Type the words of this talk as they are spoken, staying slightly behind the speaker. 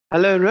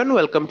Hello everyone,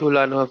 welcome to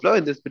Learn Overflow.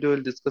 In this video,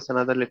 we'll discuss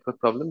another LeetCode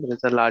problem. It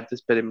is the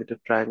largest perimeter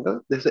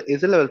triangle. This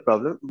is a level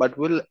problem, but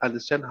we'll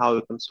understand how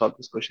we can solve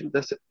this question.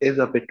 This is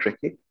a bit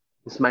tricky.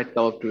 This might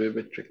come up to be a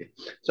bit tricky.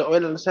 So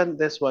we'll understand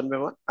this one by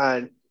one.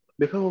 And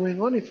before moving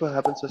on, if you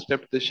haven't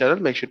subscribed to this channel,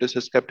 make sure to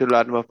subscribe to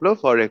Learn Overflow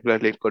for regular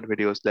LeetCode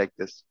videos like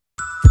this.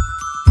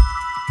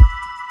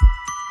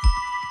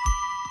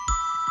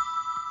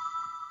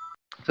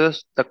 So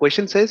the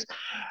question says,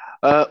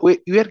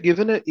 we are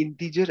given an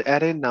integer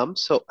array num,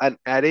 so an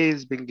array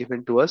is being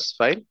given to us,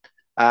 fine.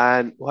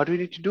 And what we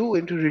need to do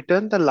is to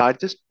return the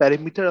largest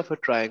perimeter of a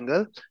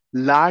triangle,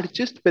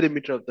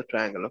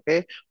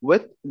 okay,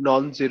 with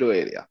non-zero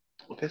area.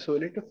 Okay, so we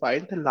need to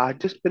find the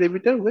largest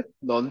perimeter with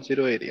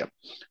non-zero area.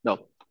 Now,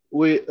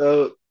 we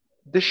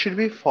this should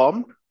be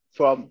formed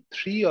from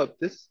three of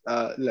this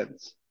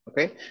lengths.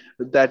 Okay,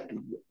 that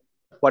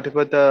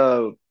whatever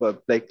the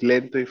like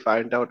length we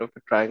find out of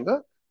a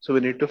triangle, so we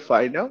need to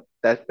find out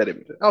that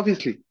perimeter.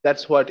 Obviously,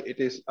 that's what it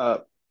is.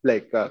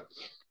 Like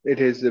it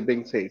is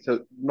being said.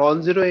 So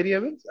non-zero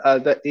area means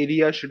the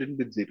area shouldn't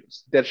be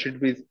zeros. There should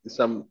be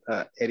some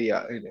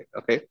area in it.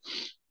 Okay,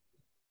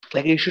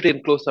 like it should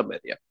enclose some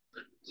area.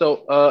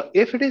 So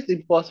if it is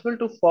impossible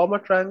to form a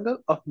triangle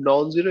of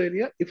non-zero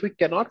area, if we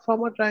cannot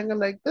form a triangle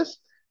like this,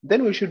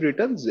 then we should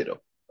return zero.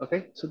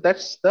 Okay, so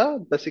that's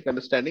the basic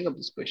understanding of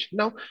this question.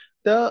 Now,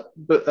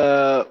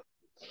 the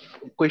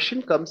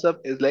question comes up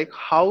is like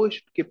how we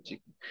should keep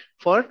checking.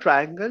 For a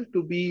triangle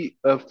to be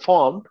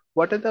formed,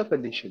 what are the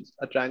conditions?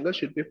 A triangle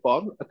should be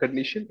formed. A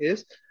condition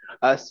is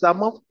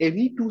sum of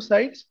any two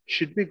sides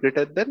should be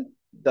greater than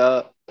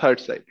the third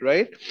side,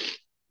 right?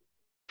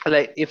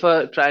 Like if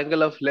a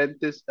triangle of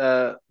length is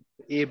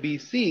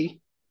ABC,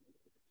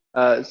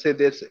 say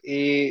there's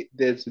A,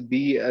 there's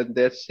B, and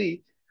there's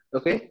C,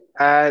 okay,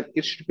 and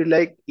it should be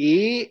like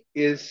A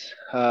is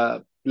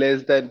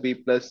less than B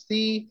plus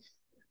C,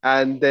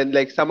 and then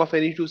like sum of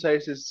any two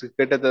sides is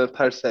greater than the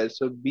third side,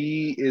 so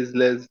B is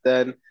less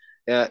than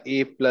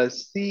A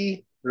plus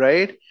C,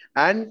 right?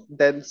 And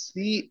then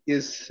C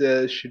is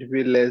should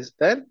be less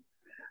than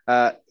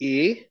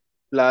A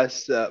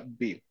plus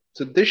B.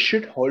 So this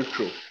should hold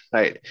true,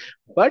 right?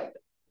 But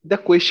the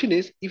question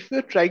is, if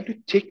you're trying to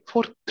check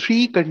for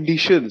three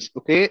conditions,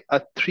 okay,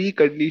 three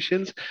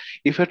conditions,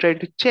 if you're trying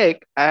to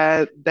check,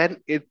 then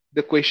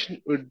the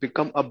question would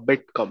become a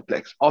bit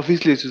complex.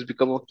 Obviously, it has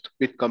become a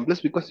bit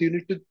complex because you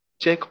need to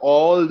check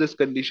all these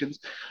conditions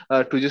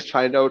to just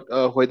find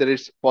out whether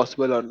it's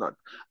possible or not.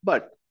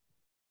 But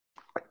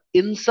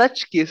in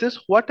such cases,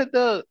 what are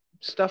the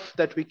stuff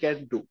that we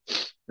can do,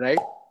 right?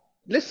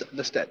 Let's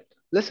understand.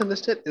 Let's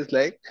understand is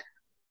like,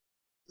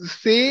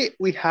 say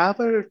we have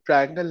a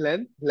triangle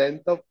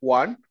length of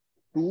 1,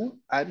 2,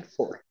 and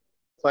 4.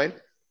 Fine.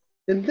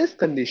 In this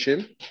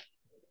condition,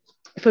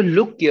 if you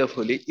look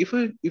carefully,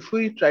 if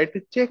we try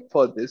to check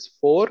for this,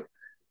 4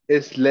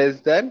 is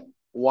less than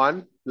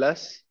 1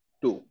 plus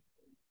 2.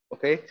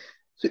 Okay.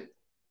 So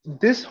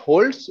this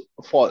holds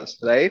false,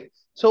 right?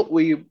 So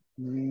we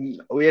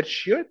are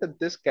sure that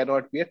this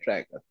cannot be a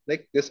triangle.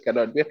 Like this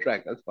cannot be a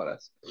triangle for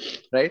us,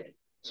 right?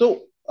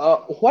 So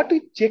what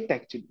we checked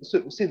actually.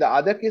 So see, the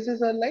other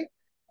cases are like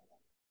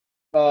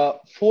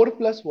 4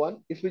 plus 1.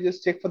 If we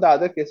just check for the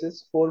other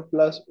cases, 4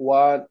 plus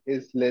 1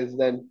 is less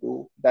than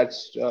 2.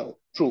 That's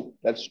true.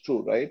 That's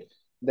true, right?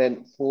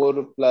 Then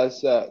 4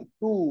 plus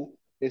 2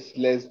 is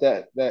less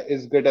than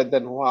is greater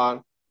than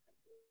 1.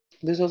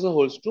 This also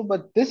holds true,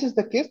 but this is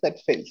the case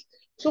that fails.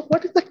 So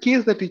what is the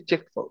case that we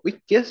checked for? We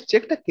just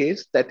checked a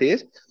case that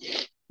is,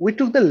 we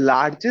took the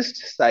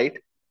largest side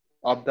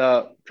of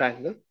the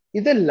triangle.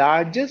 If the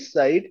largest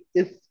side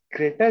is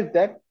greater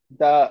than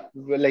the,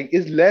 like,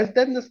 is less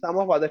than the sum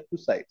of other two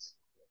sides,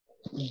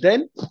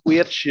 then we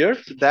are sure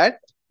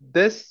that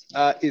this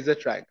is a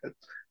triangle,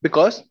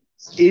 because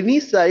any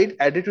side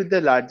added to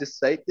the largest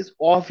side is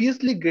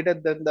obviously greater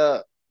than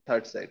the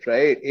third side,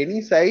 right?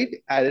 Any side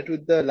added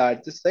with the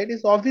largest side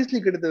is obviously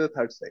greater than the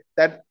third side.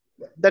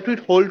 That would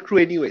hold true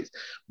anyways.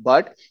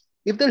 But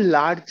if the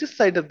largest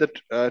side of the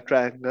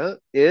triangle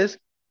is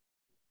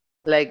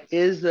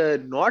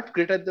not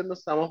greater than the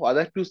sum of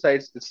other two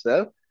sides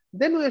itself,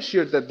 then we are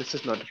sure that this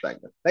is not a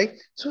triangle, right?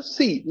 So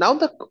see, now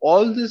the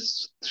all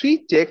these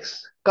three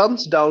checks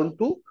comes down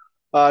to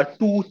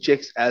two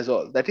checks as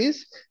all. That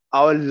is,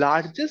 our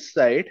largest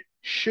side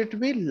should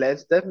be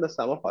less than the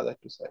sum of other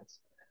two sides,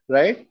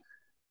 right?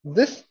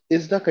 This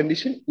is the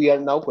condition we are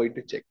now going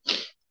to check.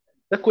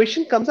 The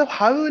question comes up,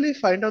 how will we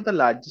find out the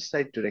largest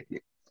side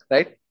directly,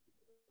 right?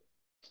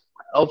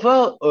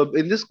 Over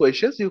in these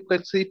questions, you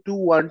can see 2,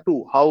 1,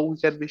 2. How we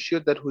can be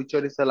sure that which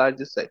one is the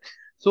largest side?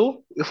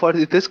 So for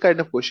this kind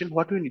of question,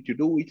 what we need to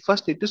do, we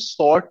first need to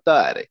sort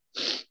the array,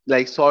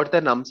 like sort the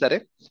nums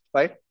array,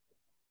 right?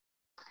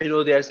 You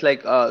know, there's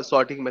like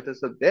sorting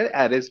methods of there.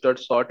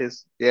 Arrays.sort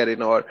is there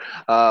in our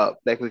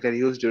like we can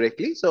use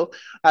directly. So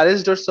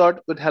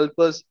arrays.sort would help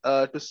us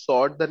to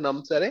sort the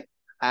nums array.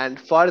 And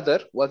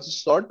further, once you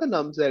sort the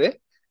nums array,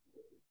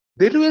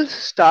 then we'll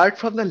start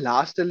from the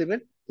last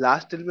element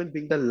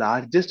being the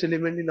largest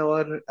element in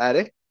our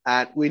array.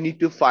 and we need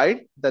to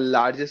find the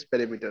largest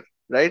perimeter,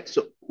 right?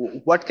 So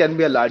what can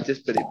be a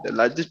largest perimeter?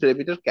 Largest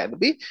perimeter can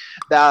be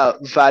the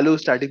value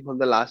starting from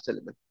the last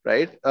element,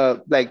 right?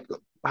 Like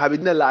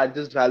having the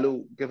largest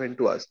value given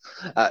to us.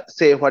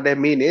 Say what I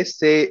mean is,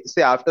 say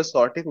after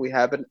sorting we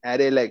have an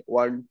array like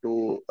 1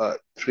 2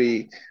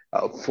 3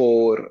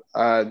 4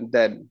 and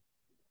then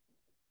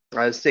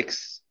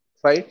 6,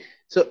 right?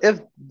 So if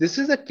this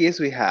is the case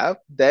we have,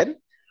 then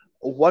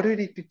what we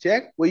need to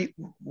check, we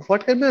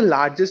what can be the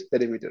largest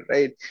perimeter,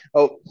 right?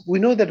 We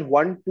know that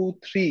 1 2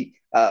 3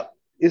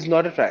 is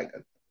not a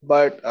triangle,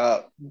 but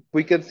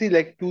we can see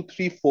like 2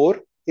 3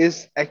 4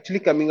 is actually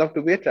coming up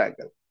to be a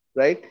triangle,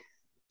 right?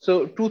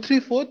 So 2 3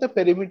 4, the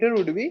perimeter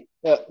would be,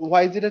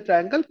 why is it a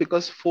triangle?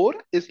 Because 4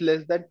 is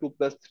less than 2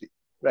 plus 3,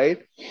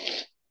 right?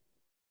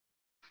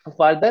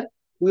 Further,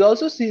 we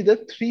also see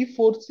that 3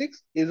 4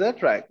 6 is a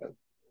triangle.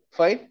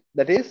 Fine.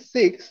 That is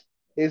 6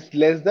 is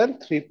less than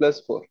 3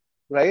 plus 4,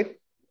 right?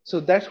 So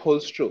that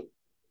holds true.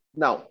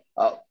 Now,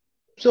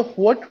 so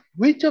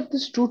which of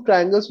these two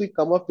triangles we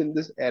come up in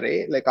this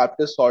array, like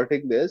after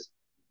sorting this,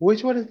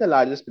 which one is the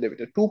largest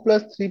perimeter? 2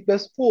 plus 3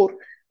 plus 4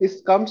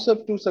 is comes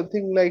up to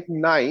something like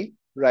 9,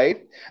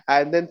 right?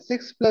 And then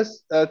 6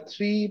 plus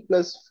 3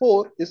 plus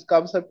 4 is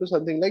comes up to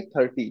something like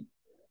 13,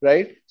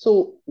 right?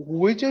 So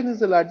which one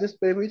is the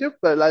largest perimeter?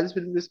 The largest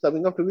perimeter is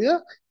coming up to be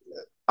the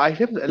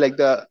item, like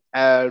the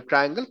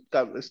triangle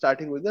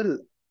starting with the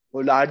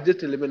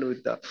largest element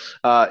with the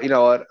in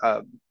our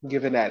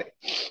given array,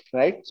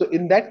 right? So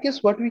in that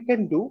case, what we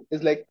can do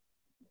is like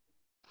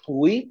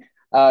we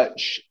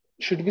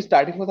should be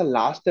starting with the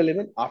last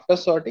element after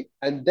sorting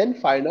and then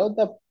find out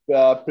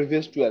the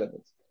previous two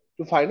elements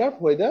to find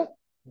out whether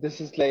this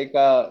is like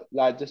a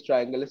largest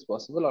triangle is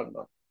possible or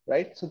not,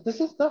 right? So this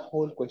is the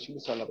whole question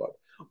is all about.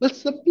 We'll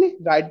simply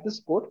write this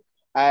code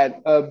and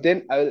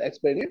then I will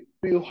explain it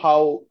to you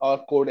how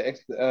our code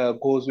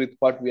goes with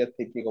what we are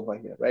thinking over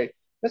here, right?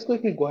 Let's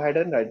quickly go ahead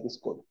and write this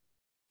code.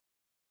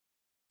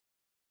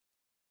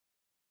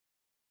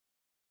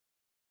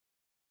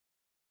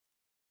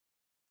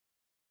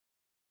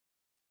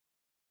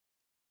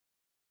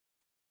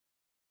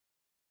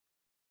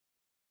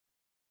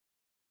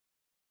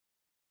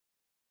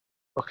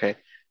 Okay,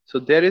 so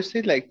there you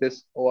see like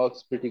this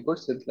works pretty good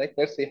since like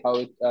let's see how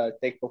it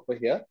take over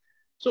here.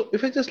 So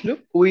if I just look,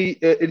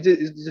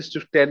 it's just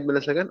to 10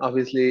 milliseconds.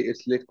 Obviously,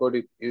 it's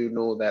LeetCode. You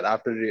know that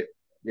after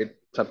it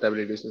sometimes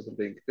reduces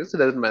something, so it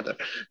doesn't matter.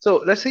 So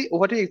let's see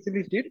what we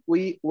actually did.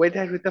 We went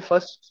ahead with the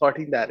first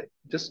sorting the array,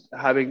 just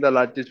having the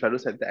largest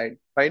values at the end.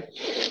 Fine.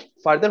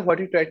 Further, what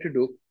we tried to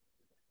do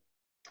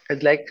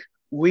it's like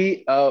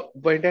we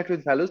went at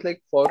with values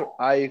like for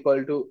I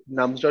equal to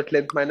nums dot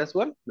length minus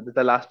 1, this is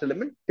the last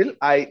element, till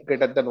I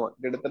greater than 1.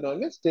 Greater than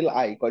 1 is till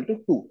I equal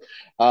to 2.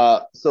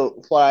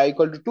 So for I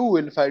equal to 2,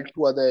 we'll find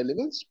two other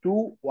elements,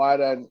 2,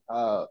 1, and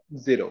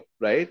 0,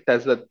 right?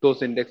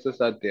 Those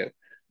indexes are there.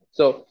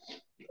 So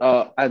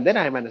and then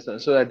I minus 1,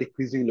 so a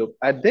decreasing loop.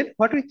 And then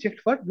what we checked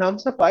for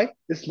nums of I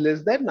is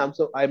less than nums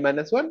of I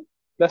minus 1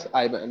 plus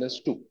I minus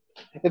 2.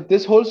 If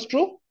this holds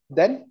true,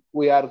 then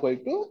we are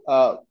going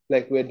to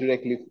like we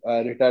directly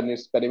return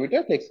its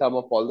parameter, like sum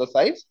of all the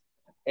sides.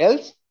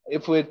 Else,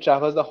 if we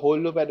traverse the whole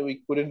loop and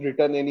we couldn't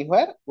return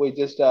anywhere, we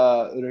just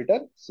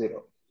return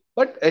 0.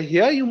 But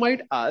here you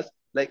might ask,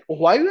 like,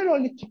 why we are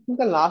only checking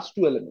the last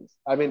two elements?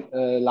 I mean,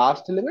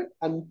 last element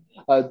and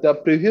the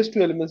previous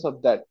two elements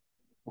of that.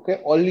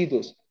 Okay, only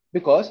those.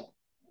 Because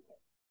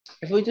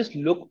if we just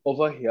look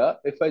over here,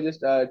 if I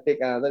just take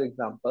another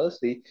example,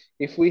 see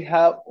if we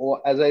have,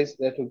 as I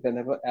said, we can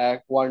have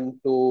act 1,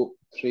 2,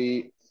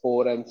 3,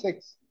 4, and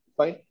 6.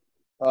 Fine.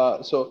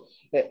 So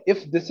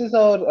if this is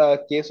our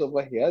case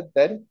over here,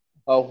 then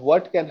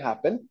what can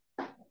happen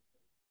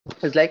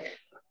is like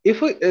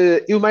if we,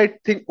 you might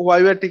think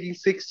why we are taking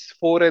 6,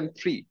 4, and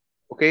 3.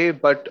 Okay,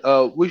 but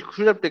we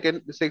should have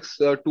taken 6,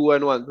 2,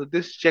 and 1. So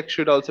this check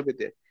should also be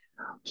there.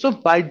 So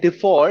by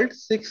default,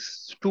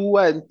 6, 2,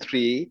 and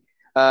 3,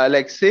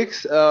 like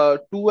 6,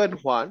 2, and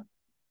 1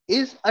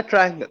 is a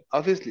triangle.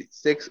 Obviously,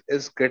 6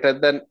 is greater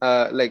than,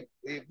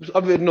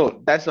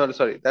 no, that's not,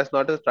 sorry, that's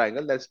not a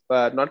triangle. That's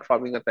not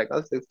forming a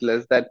triangle. 6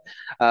 less than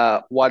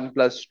 1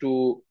 plus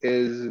 2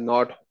 is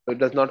not, it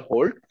does not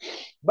hold.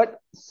 But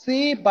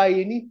say by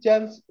any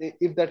chance,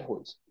 if that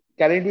holds,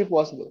 can it be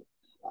possible?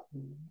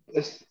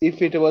 If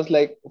it was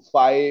like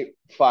 5,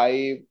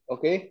 5,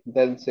 okay,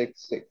 then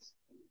 6, 6.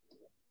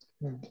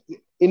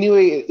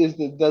 Anyway,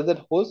 does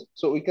that hold?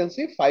 So we can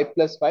say 5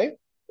 plus 5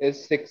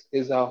 is 6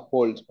 is a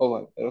hold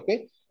over there,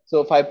 okay?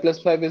 So 5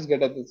 plus 5 is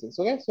greater than 6,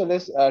 okay? So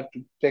let's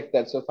check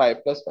that. So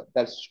 5 plus 5,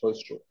 that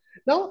shows true.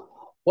 Now,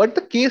 what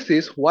the case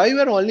is, why we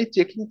are only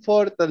checking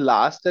for the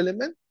last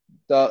element,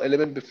 the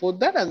element before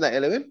that, and the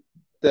element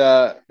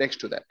the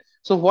next to that.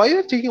 So why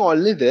you're checking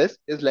only this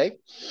is like,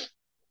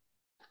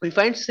 we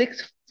find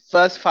 6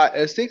 plus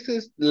 5, 6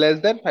 is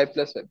less than 5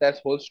 plus 5. That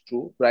holds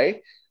true,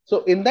 right?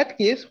 So in that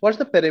case, what's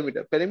the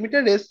parameter?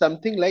 Parameter is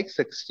something like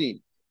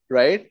 16,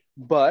 right?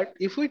 But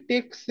if we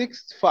take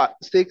 6, 5,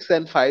 6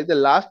 and 5, the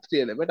last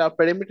three element, our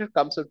parameter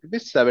comes out to be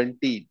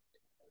 17,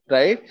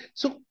 right?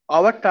 So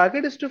our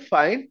target is to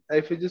find,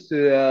 if you just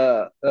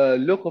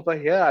look over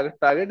here, our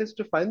target is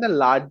to find the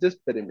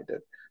largest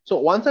perimeter. So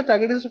once our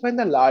target is to find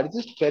the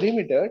largest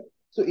perimeter,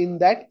 so in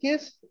that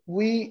case,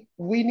 we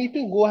need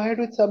to go ahead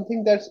with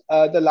something that's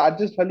the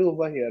largest value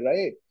over here,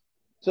 right?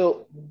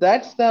 So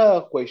that's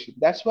the question.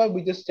 That's why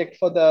we just checked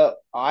for the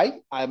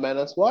I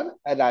minus 1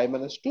 and I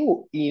minus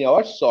 2 in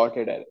our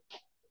sorted array,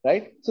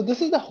 right? So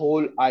this is the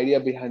whole idea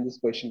behind this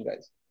question,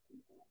 guys.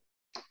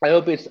 I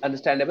hope it's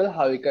understandable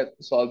how you can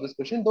solve this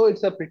question, though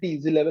it's a pretty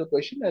easy level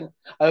question, and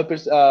I hope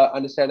it's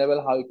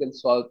understandable how you can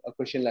solve a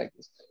question like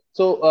this.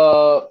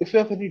 So, if you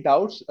have any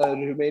doubts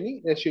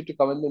remaining, sure to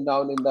comment them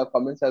down in the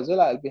comments as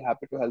well. I'll be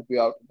happy to help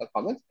you out in the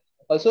comments.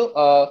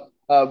 Also,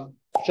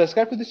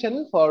 subscribe to the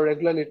channel for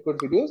regular LeetCode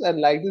videos and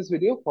like this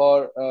video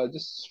for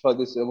just for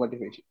this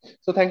motivation.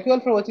 So, thank you all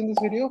for watching this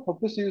video.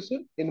 Hope to see you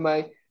soon in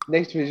my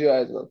next video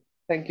as well.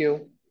 Thank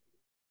you.